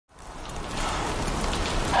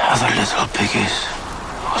Other little piggies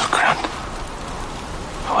will grunt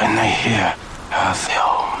when they hear how the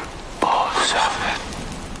home balls of it.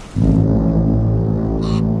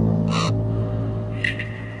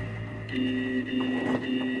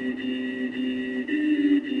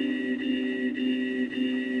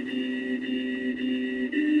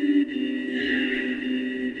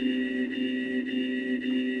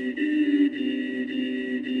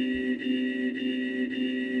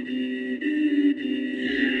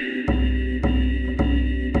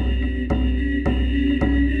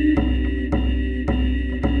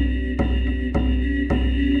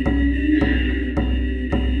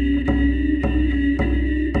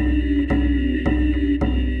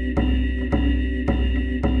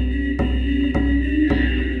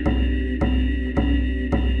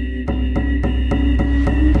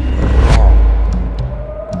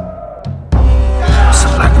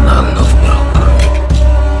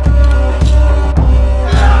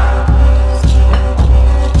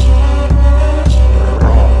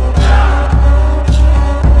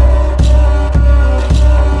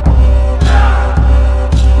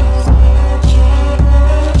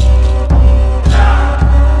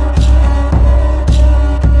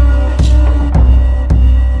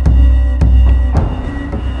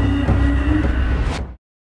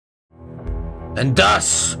 And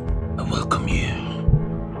thus, I welcome you,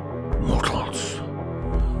 mortals.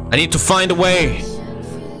 I need to find a way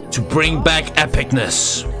to bring back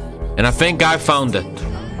epicness. And I think I found it.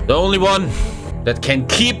 The only one that can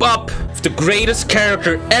keep up with the greatest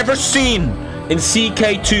character ever seen in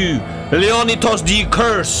CK2, Leonidas the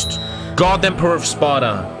Accursed, God Emperor of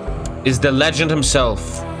Sparta, is the legend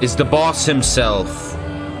himself, is the boss himself,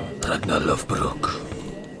 RAGNAR LOTHBROK.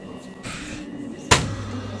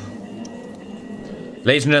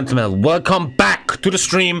 Ladies and gentlemen, welcome back to the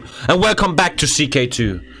stream, and welcome back to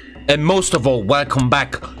CK2. And most of all, welcome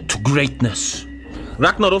back to greatness.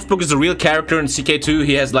 RAGNAR LOTHBROK is a real character in CK2.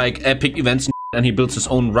 He has like epic events and he builds his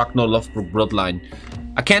own RAGNAR LOTHBROK bloodline.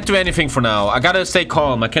 I can't do anything for now. I gotta stay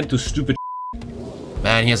calm. I can't do stupid shit.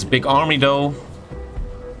 Man, he has a big army though.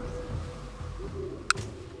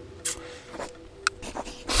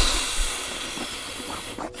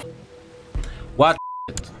 What?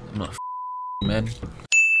 No, man.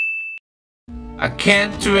 I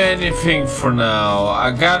can't do anything for now. I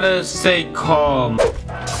gotta stay calm.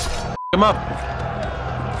 Him up.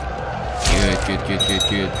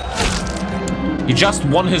 Good. He just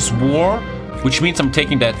won his war, which means I'm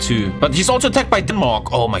taking that too. But he's also attacked by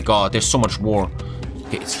Denmark. Oh my god, there's so much war.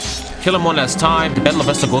 Okay, kill him one last time. The Battle of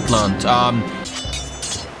Västergötland.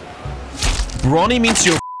 Brawny means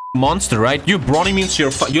you're a monster, right? Brawny means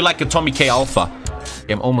you're like a TommyKay alpha.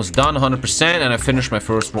 Okay, I'm almost done, 100%, and I finished my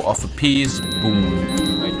first war off a piece.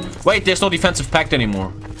 Boom. Wait, there's no defensive pact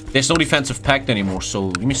anymore. So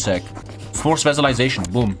give me a sec. Force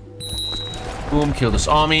vassalization. Boom. Boom, kill this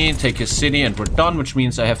army, take his city, and we're done, which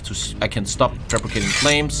means I can stop replicating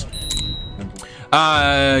flames.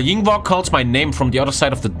 Yingvar calls my name from the other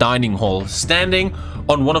side of the dining hall, standing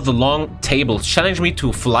on one of the long tables, challenging me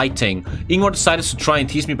to flighting. Yingvar decided to try and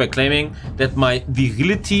tease me by claiming that my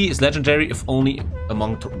virility is legendary, if only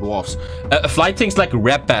among dwarves. Flighting is like a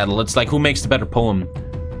rap battle. It's like who makes the better poem.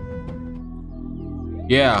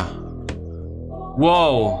 Yeah.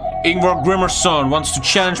 Whoa. Yngvar Grimmerson wants to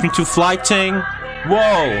challenge me to flighting.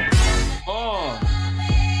 Whoa.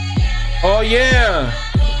 Oh yeah.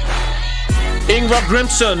 Yngvar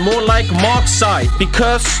Grimson, more like Markside,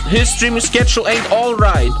 because his streaming schedule ain't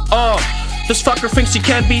alright. Oh, this fucker thinks he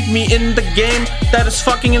can't beat me in the game. That is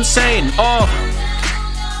fucking insane. Oh,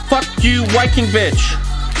 fuck you, Viking bitch.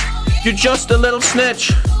 You're just a little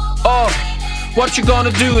snitch. Oh, what you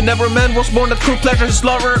gonna do? Never a man was born that could pleasure his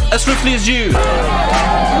lover as swiftly as you.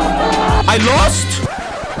 I lost?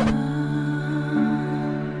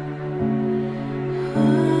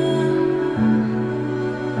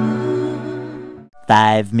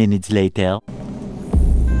 5 minutes later.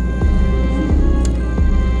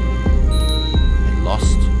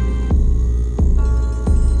 Lost.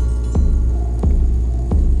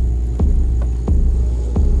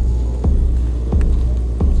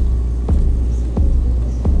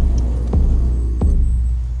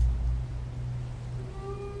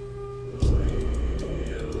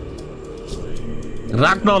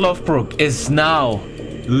 RAGNAR LOTHBROK is now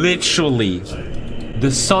literally the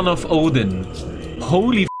son of Odin.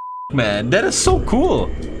 Holy man, that is so cool.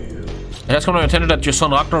 It has come to my attention that your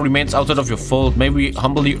son Ragnar remains outside of your fold. May we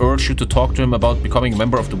humbly urge you to talk to him about becoming a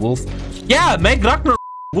member of the wolf? Yeah, make Ragnar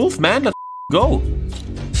wolf, man. Let's go.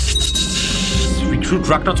 Recruit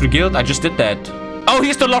Ragnar to the guild. I just did that. Oh,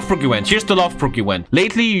 here's the LOTHBROK event.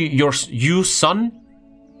 Lately, your son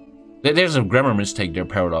There's a grammar mistake there,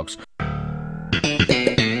 Paradox.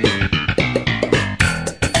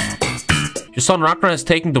 Your son Ragnar has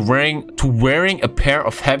taken to wearing a pair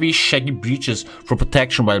of heavy, shaggy breeches for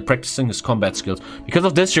protection while practicing his combat skills. Because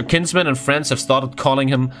of this, your kinsmen and friends have started calling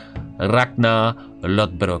him RAGNAR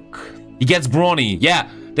LOTHBROK. He gets brawny. Yeah,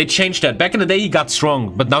 they changed that. Back in the day, he got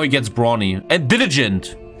strong, but now he gets brawny. And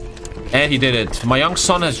diligent. And he did it. My young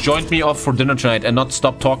son has joined me off for dinner tonight and not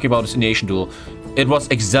stopped talking about his initiation duel. It was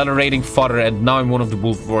exhilarating fodder, and now I'm one of the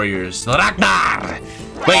wolf warriors. Ragnar!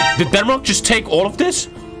 Wait, did Denmark just take all of this?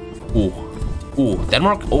 Oh. Oh,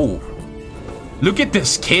 Denmark. Oh. Look at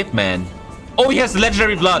this kid, man. Oh, he has the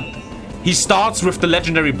legendary blood. He starts with the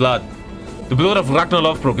legendary blood. The blood of RAGNAR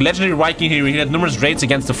LOTHBROK, legendary Viking hero. He had numerous raids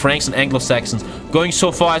against the Franks and Anglo-Saxons, going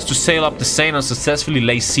so far as to sail up the Seine and successfully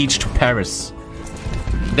lay siege to Paris.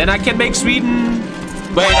 Then I can make Sweden.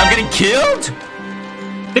 Wait, I'm getting killed?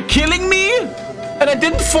 They're killing me? And I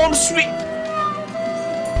didn't form Sweden.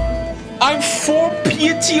 I'm 4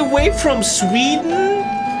 piety away from Sweden?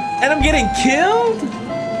 And I'm getting killed?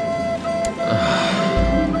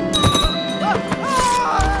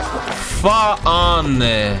 Far on.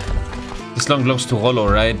 This long belongs to Rollo,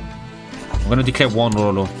 right? I'm gonna declare war on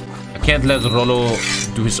Rollo. I can't let Rollo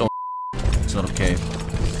do his own. It's not okay.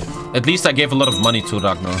 At least I gave a lot of money to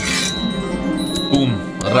Ragnar. Boom.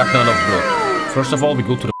 RAGNAR LOTHBROK. First of all, we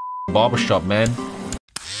go to the barbershop, man.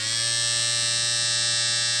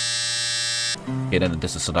 Okay, then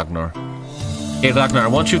this is Ragnar. Hey Ragnar, I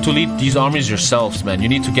want you to lead these armies yourselves, man. You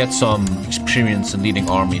need to get some experience in leading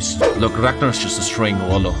armies. Look, Ragnar's just destroying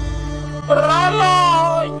Rollo.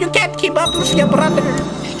 Rollo! You can't keep up with your brother.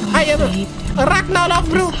 I am RAGNAR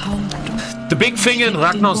LOTHBROK. The big thing in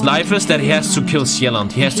Ragnar's life is that he has to kill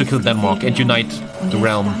Sealand. He has to kill Denmark and unite the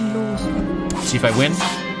realm. See if I win.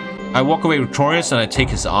 I walk away victorious and I take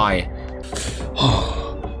his eye.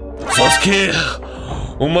 Sasuke!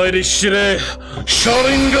 Omae shire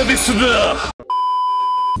sharinga desu da!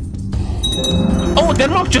 Oh,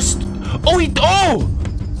 Denmark just... Oh!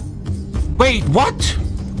 Wait, what?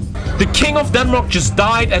 The king of Denmark just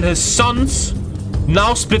died and his sons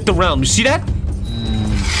now split the realm. You see that?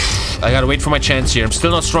 I gotta wait for my chance here. I'm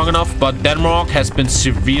still not strong enough, but Denmark has been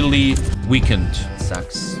severely weakened.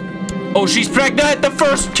 Sucks. Oh, she's pregnant! The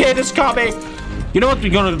first kid is coming! You know what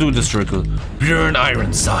we're gonna do with this circle? Björn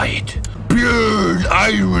Ironside. Björn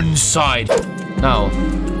Ironside. Now,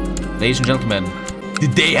 ladies and gentlemen, the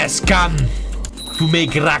day has come to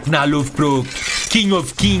make RAGNAR LOTHBROK King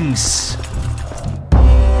of Kings.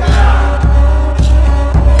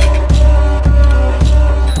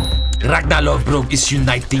 RAGNAR LOTHBROK is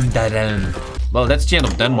uniting the realm. Well, that's the end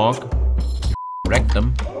of Denmark. Wrecked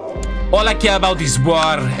them. All I care about is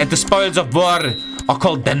war, and the spoils of war are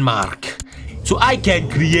called Denmark. So I can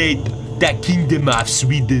create the Kingdom of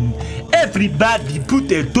Sweden. Everybody put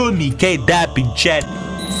their TommyKay dap in chat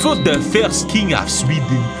for the first king of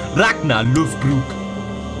Sweden, RAGNAR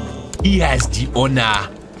LOTHBROK. He has the honor.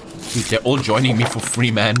 Dude, they're all joining me for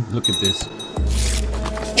free, man. Look at this.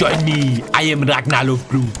 Join me. I am RAGNAR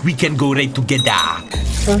LOTHBROK. We can go right together.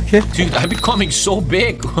 Okay. Dude, I'm becoming so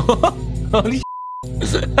big. Holy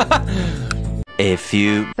A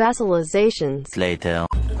few vassalizations later.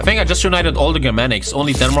 I think I just united all the Germanics.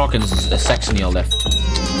 Only Denmark and Saxony are left.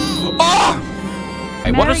 Oh!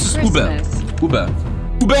 Hey, what is this? Ube.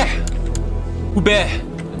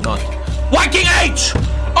 Not. Viking Age!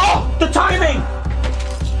 Oh! The timing!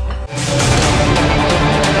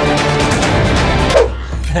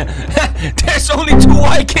 There's only 2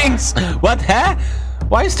 Vikings! What, huh?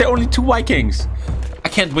 Why is there only 2 Vikings? I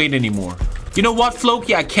can't wait anymore. You know what,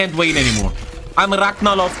 Floki? I can't wait anymore. I'm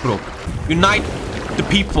RAGNAR LOTHBROK. Unite the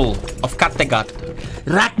people of Kattegat.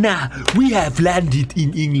 Ragnar, we have landed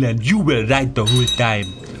in England. You were right the whole time.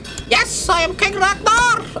 Yes, I am King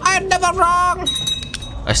Ragnar. I am never wrong.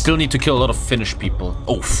 I still need to kill a lot of Finnish people.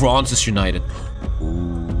 Oh, France is united.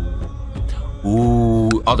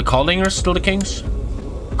 Ooh. Are the Karlingers still the kings?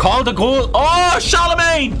 Karl the Great. Oh,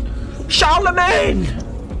 Charlemagne! Charlemagne!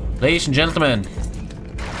 Ladies and gentlemen,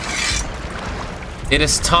 it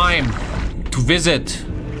is time to visit.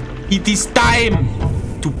 It is time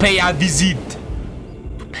to pay a visit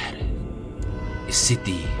to Paris, a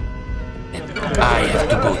city that I have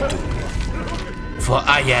to go to. For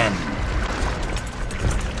I am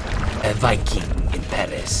a Viking in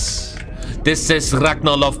Paris. This is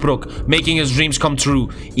RAGNAR LOTHBROK making his dreams come true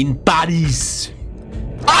in Paris.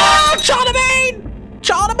 Oh, Charlemagne!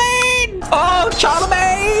 Charlemagne! Oh,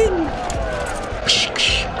 Charlemagne!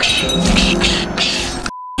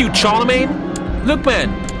 You, Charlemagne? Look, man.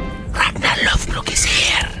 RAGNAR LOTHBROK is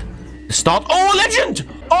here. Start. Oh, legend!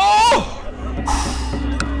 Oh!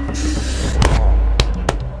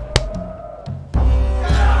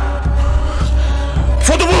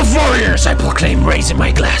 I proclaim, raising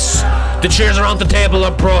my glass. The chairs around the table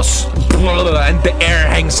are bros, and the air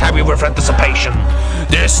hangs heavy with anticipation.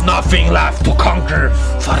 There's nothing left to conquer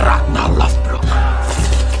for RAGNAR LOTHBROK.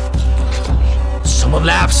 Someone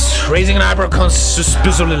laughs, raising an eyebrow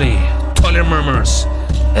conspicuously. Taller murmurs,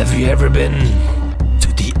 have you ever been to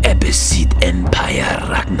the Abbasid Empire,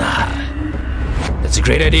 Ragnar? That's a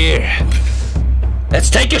great idea. Let's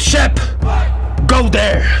take a ship, go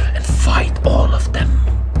there, and fight all of them.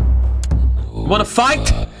 You wanna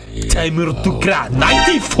fight? Timer Tukra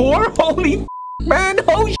 94? Holy man,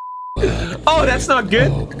 oh oh, that's not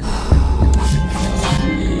good.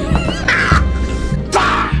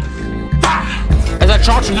 As I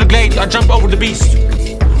charge into the glade, I jump over the beast.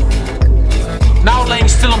 Now laying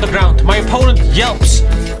still on the ground, my opponent yelps,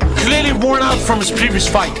 clearly worn out from his previous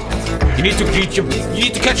fight. You need to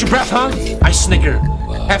catch your breath, huh? I snicker,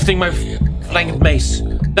 hefting my flanked mace.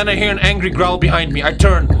 Then I hear an angry growl behind me. I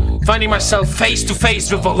turn, finding myself face to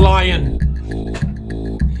face with a lion.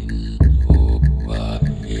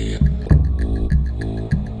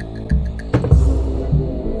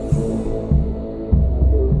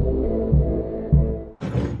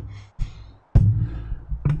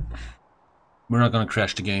 We're not gonna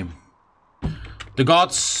crash the game. The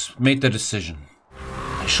gods made their decision.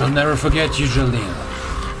 I shall never forget you, Jalil,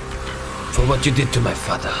 for what you did to my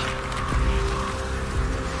father.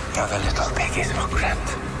 Now the little piggies regret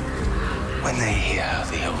when they hear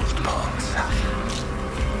the old bones.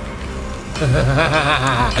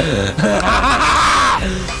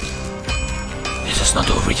 This is not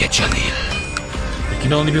over yet, Jalil. There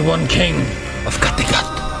can only be one king of Kattegat.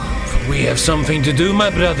 We have something to do, my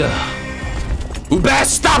brother. Ube,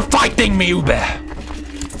 stop fighting me, Ube!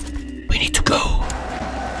 We need to go.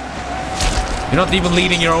 You're not even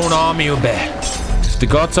leading your own army, Ube. The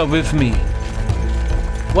gods are with me.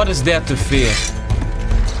 What is there to fear?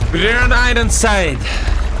 We're on either side.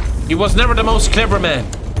 He was never the most clever man.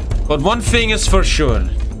 But one thing is for sure.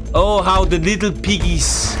 Oh, how the little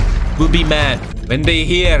piggies will be mad when they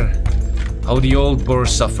hear how the old boar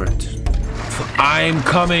suffered. For I'm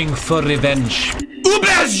coming for revenge. Ube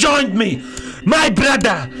has joined me! My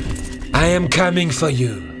brother! I am coming for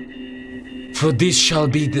you. For this shall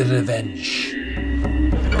be the revenge.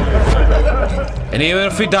 And even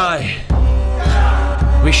if we die,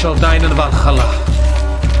 we shall dine in Valhalla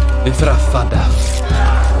with our father.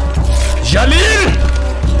 Jalil!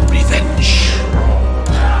 Revenge.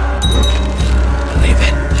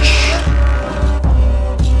 Revenge.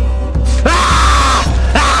 Ah!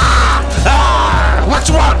 Ah! Ah! What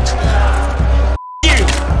you want? You!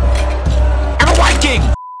 I'm a Viking!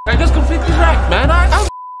 I just completely wrecked, man. I'll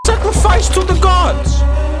sacrifice to the gods!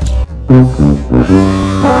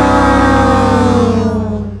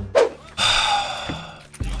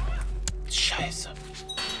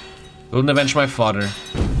 Couldn't avenge my father.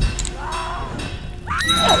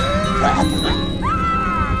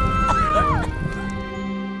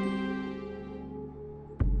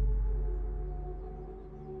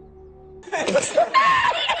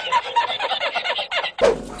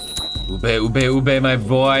 Ube, my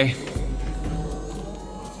boy.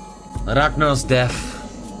 Ragnar's death.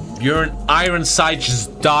 Bjorn Ironside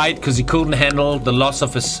just died because he couldn't handle the loss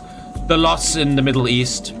in the Middle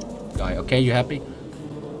East. Guy, okay, you happy?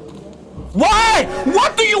 Why?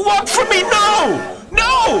 What do you want from me? No!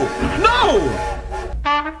 No! No!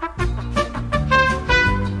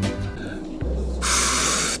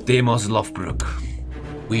 Demos Lothbrok,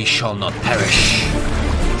 we shall not perish.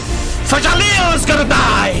 For Jalil is gonna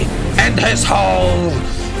die, and his whole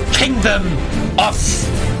kingdom of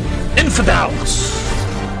infidels.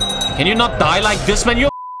 Can you not die like this, man? You're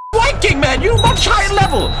a Viking, man. You're much higher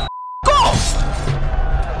level. Go!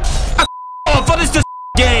 What is this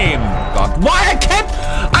game? God, why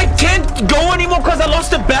I can't go anymore because I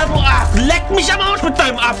lost the battle. Ah, leck mich am Arsch mit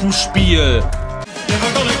deinem Affenspiel.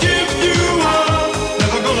 Never gonna give you up,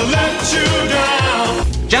 never gonna let you down.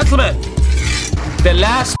 Gentlemen, the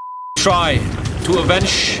last try to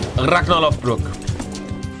avenge RAGNAR LOTHBROK.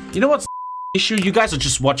 You know what's the issue? You guys are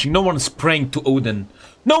just watching. No one is praying to Odin.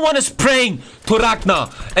 No one is praying to Ragnar.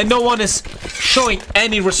 And no one is showing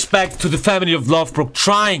any respect to the family of Lothbrok,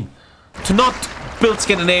 trying to not build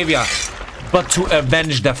Scandinavia, but to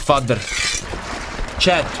avenge their father.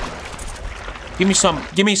 Chat, give me some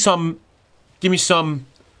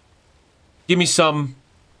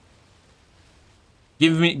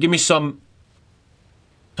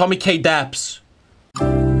TommyKay daps.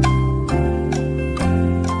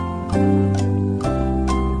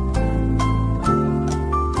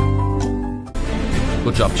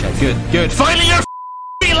 Good job, chat. Good. Finally, you're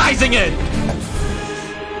realizing it.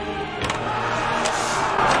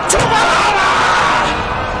 to Valhalla!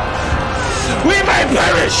 We may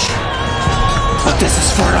perish, but this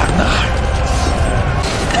is for Ragnar.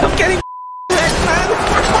 I'm getting wrecked, man.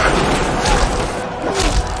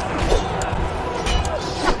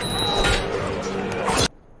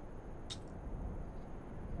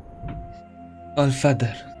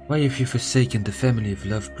 Allfather, why have you forsaken the family of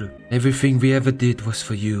Lothbrok? Everything we ever did was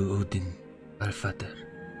for you, Odin. Allfather.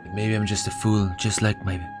 Maybe I'm just a fool, just like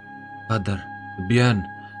my father. Björn,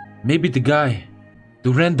 maybe the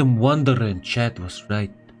random wanderer in chat was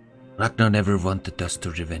right. Ragnar never wanted us to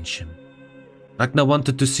revenge him. Ragnar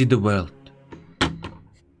wanted to see the world.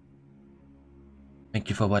 Thank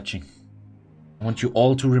you for watching. I want you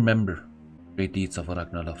all to remember the great deeds of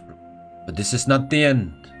Ragnar Lothbrok. But this is not the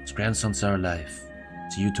end. His grandsons are alive.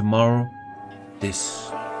 See you tomorrow. This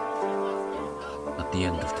not the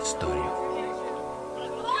end of the story.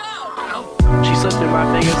 She slipped through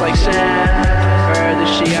my fingers like sand. Heard that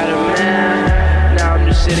she had a man. Now I'm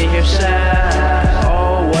just sitting here sad.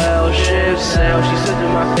 Oh well, ship sail. She slipped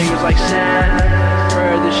through my fingers like sand.